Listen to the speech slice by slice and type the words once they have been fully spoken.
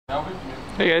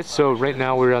Hey guys, so right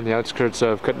now we're on the outskirts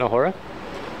of Kutna Hora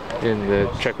in the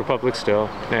Czech Republic still,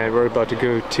 and we're about to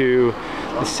go to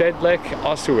the Sedlec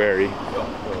ossuary,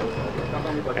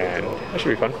 and that should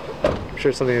be fun. I'm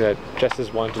sure it's something that Jess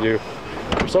has wanted to do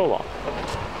for so long.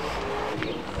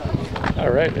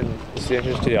 Alright, and this is the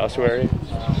entrance to the ossuary.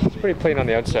 It's pretty plain on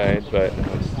the outside, but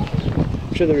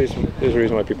I'm sure there's a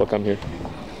reason why people come here.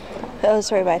 Oh,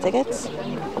 sorry, buy tickets?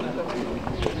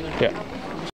 Yeah.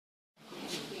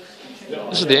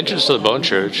 This is the entrance to the bone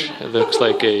church. It looks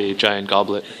like a giant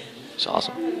goblet. It's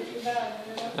awesome.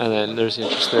 And then there's the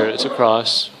entrance there. It's a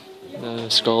cross,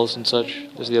 skulls and such.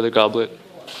 There's the other goblet.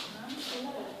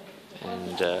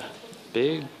 And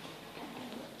big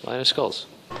line of skulls.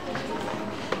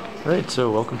 Alright, so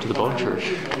welcome to the bone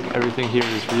church. Everything here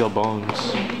is real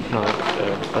bones. No,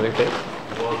 nothing fake.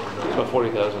 It's about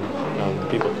 40,000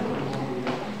 people.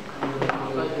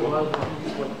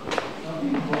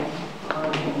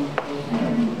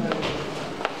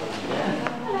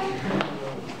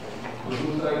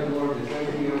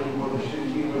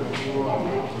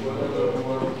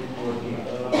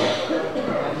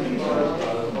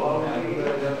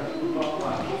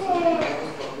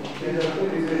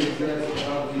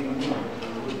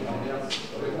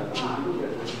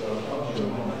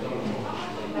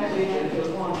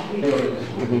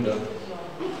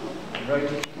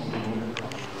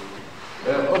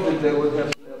 They would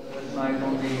have night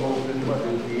on the open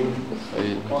battlefield.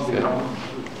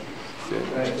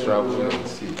 Travel and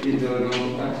see.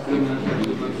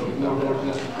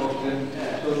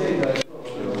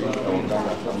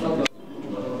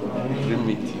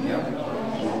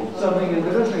 Something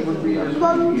interesting would be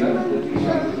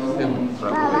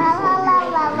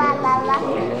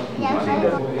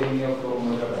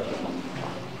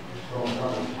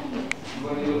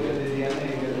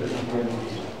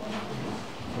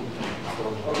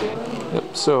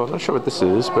Yep, so I'm not sure what this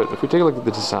is, but if we take a look at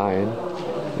the design,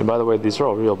 and by the way, these are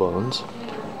all real bones.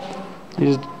 They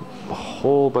used a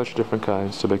whole bunch of different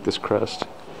kinds to make this crest,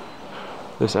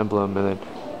 this emblem, and then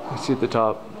you see at the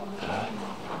top,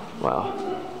 wow.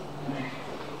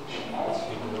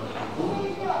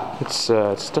 It's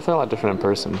definitely a lot different in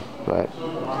person, but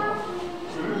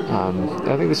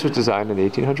I think this was designed in the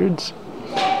 1800s.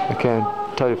 I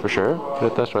can't tell you for sure,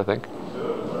 but that's what I think.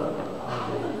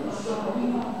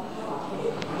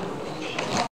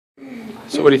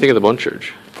 So what do you think of the bone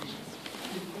church?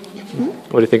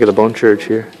 What do you think of the bone church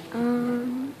here?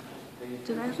 Do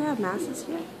they actually have masses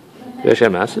here? Do they actually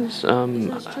have masses?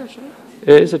 It's a church, right?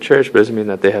 It is a church, but it doesn't mean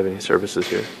that they have any services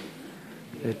here.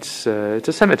 It's a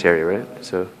cemetery, right?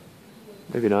 So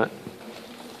maybe not.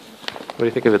 What do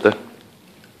you think of it, though?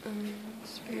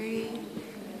 It's very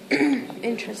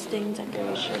interesting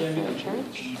decoration for a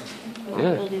church. Not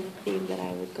really the theme that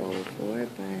I would go for,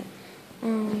 but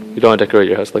you don't want to decorate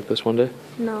your house like this one day?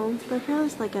 no, but I feel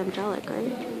it's like angelic,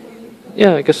 right?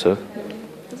 Yeah, I guess so.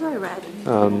 That's what I read.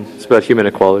 It's about human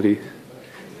equality,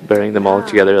 burying them all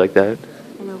together like that.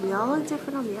 You know, we all look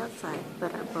different on the outside,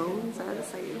 but our bones are the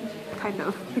same, kind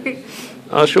of.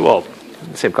 Oh, sure. Well,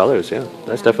 same colors, yeah.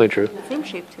 That's definitely true. Same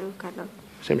shape too, kind of.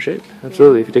 Same shape,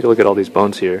 absolutely. If you take a look at all these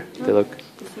bones here, they look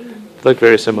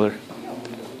very similar.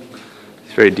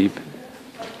 It's very deep.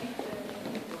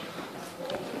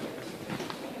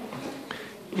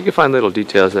 You can find little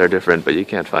details that are different, but you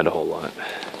can't find a whole lot.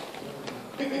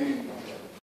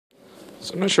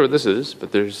 So I'm not sure what this is,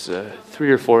 but there's 3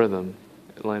 or 4 of them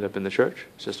lined up in the church.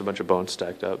 It's just a bunch of bones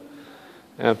stacked up.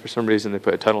 And for some reason they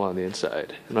put a tunnel on the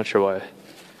inside. I'm not sure why.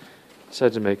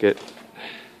 Decided to make it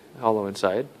hollow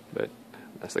inside, but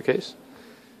that's the case.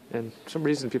 And for some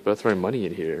reason people are throwing money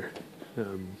in here. You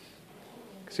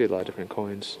can see a lot of different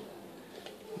coins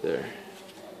there.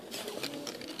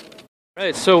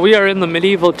 Right, so we are in the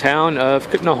medieval town of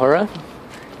Kutna Hora.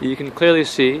 You can clearly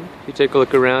see, if you take a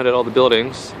look around at all the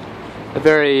buildings, a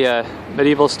very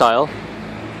medieval style.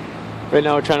 Right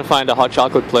now we're trying to find a hot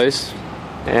chocolate place,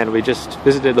 and we just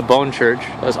visited the bone church.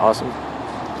 That was awesome.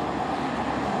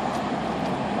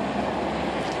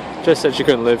 Jess said she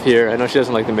couldn't live here. I know she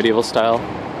doesn't like the medieval style.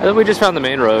 And then we just found the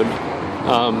main road.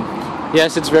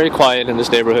 Yes, it's very quiet in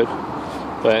this neighborhood,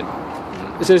 but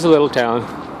this is a little town.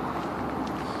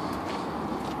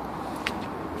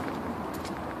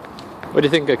 What do you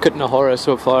think of Kutna Hora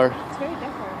so far? It's very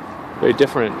different. Very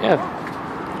different, yeah.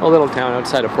 A little town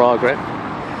outside of Prague, right?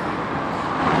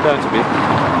 Bound to be.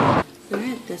 So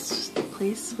we're at this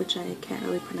place, which I can't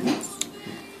really pronounce,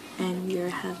 and we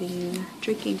are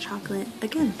drinking chocolate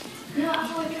again.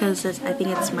 Because I think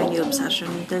it's my new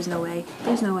obsession. There's no way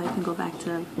I can go back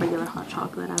to regular hot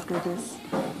chocolate after this.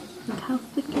 Look how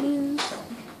thick it is.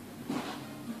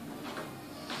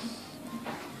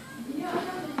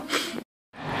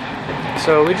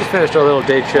 So we just finished our little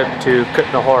day trip to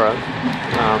Kutna Hora.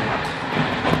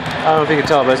 I don't know if you can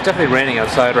tell, but it's definitely raining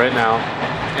outside right now.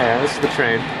 Yeah, this is the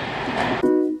train.